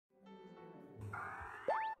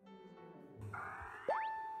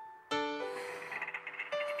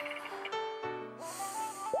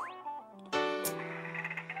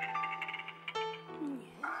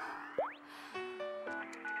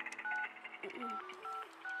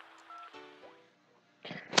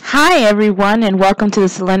Hi, everyone, and welcome to the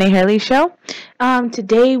Selene Hurley Show.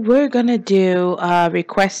 Today, we're going to do a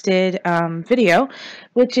requested video,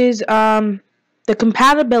 which is the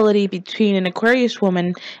compatibility between an Aquarius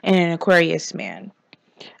woman and an Aquarius man.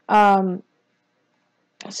 Um,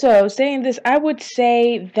 saying this, I would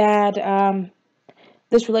say that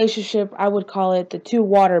this relationship, I would call it the two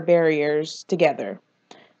water barriers together.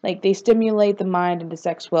 Like, they stimulate the mind and the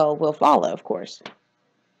sex will follow, of course.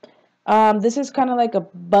 This is kind of like a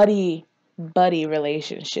buddy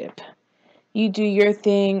relationship. You do your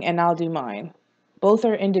thing and I'll do mine. Both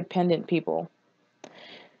are independent people.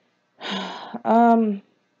 Um,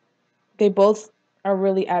 they both are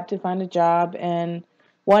really apt to find a job and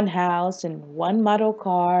one house and one model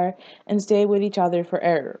car and stay with each other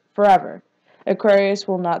forever. Aquarius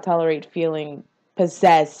will not tolerate feeling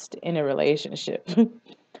possessed in a relationship.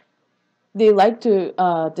 They like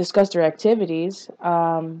to discuss their activities.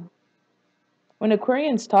 When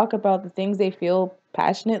Aquarians talk about the things they feel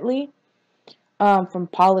passionately, from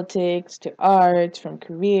politics to arts, from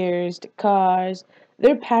careers to cars,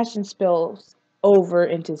 their passion spills over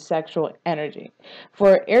into sexual energy.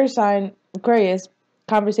 For air sign Aquarius,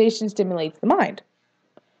 conversation stimulates the mind.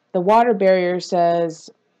 The water barrier says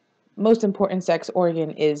most important sex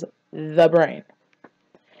organ is the brain.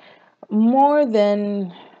 More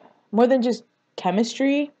than just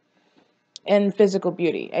chemistry and physical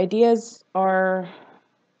beauty. Ideas are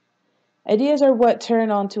what turn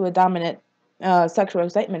on to a dominant sexual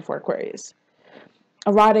excitement for Aquarius.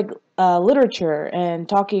 Erotic literature and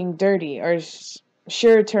talking dirty are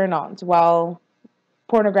sure turn-ons, while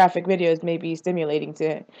pornographic videos may be stimulating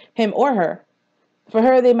to him or her. For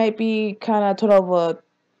her, they might be kind of total of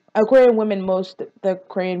Aquarian women. Most the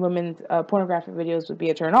Aquarian women's pornographic videos would be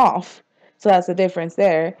a turn off. So that's the difference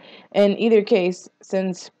there. In either case,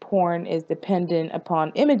 since porn is dependent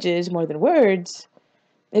upon images more than words,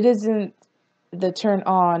 it isn't the turn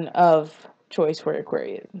on of choice for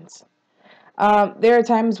Aquarians. There are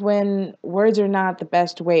times when words are not the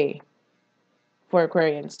best way for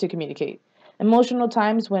Aquarians to communicate. Emotional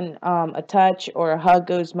times when a touch or a hug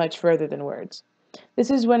goes much further than words.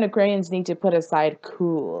 This is when Aquarians need to put aside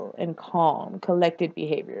cool and calm, collected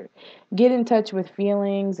behavior. Get in touch with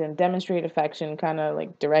feelings and demonstrate affection kind of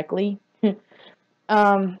like directly.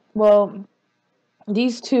 Well,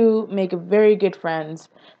 these two make very good friends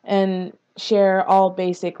and share all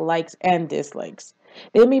basic likes and dislikes.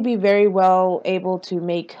 They may be very well able to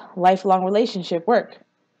make lifelong relationship work.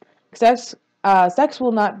 Sex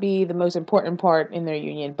will not be the most important part in their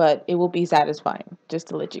union, but it will be satisfying, just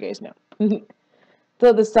to let you guys know.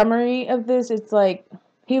 So the summary of this, it's like,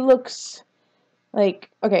 he looks like,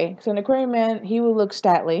 okay, so an Aquarian man, he will look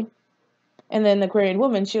stately, and then the Aquarian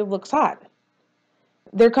woman, she looks hot.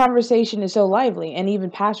 Their conversation is so lively and even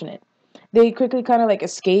passionate. They quickly kind of like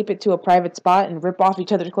escape it to a private spot and rip off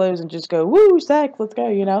each other's clothes and just go, woo, sex, let's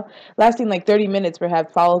go, lasting like 30 minutes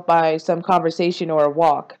perhaps, followed by some conversation or a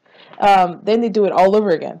walk. Then they do it all over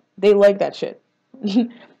again. They like that shit.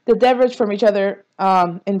 The diverge from each other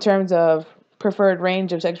in terms of preferred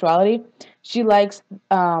range of sexuality. She likes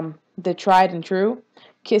the tried and true,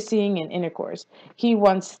 kissing and intercourse. He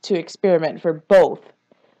wants to experiment for both.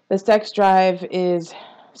 The sex drive is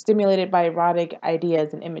stimulated by erotic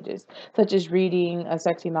ideas and images, such as reading a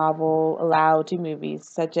sexy novel aloud to movies,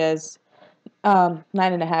 such as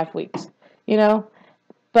 9.5 weeks, you know?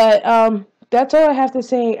 But that's all I have to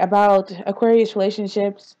say about Aquarius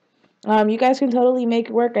relationships. You guys can totally make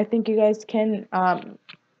it work. I think you guys can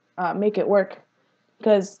make it work,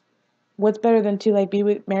 because what's better than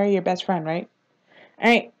to marry your best friend, right? All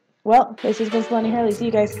right. Well, this has been Selene Hurley. See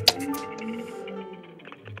you guys. Yo,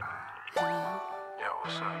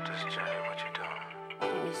 what's up? This is Jay. What you doing? I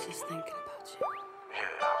was just thinking about you.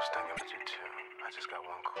 Yeah, I was thinking about you too. I just got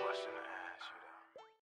one question to ask.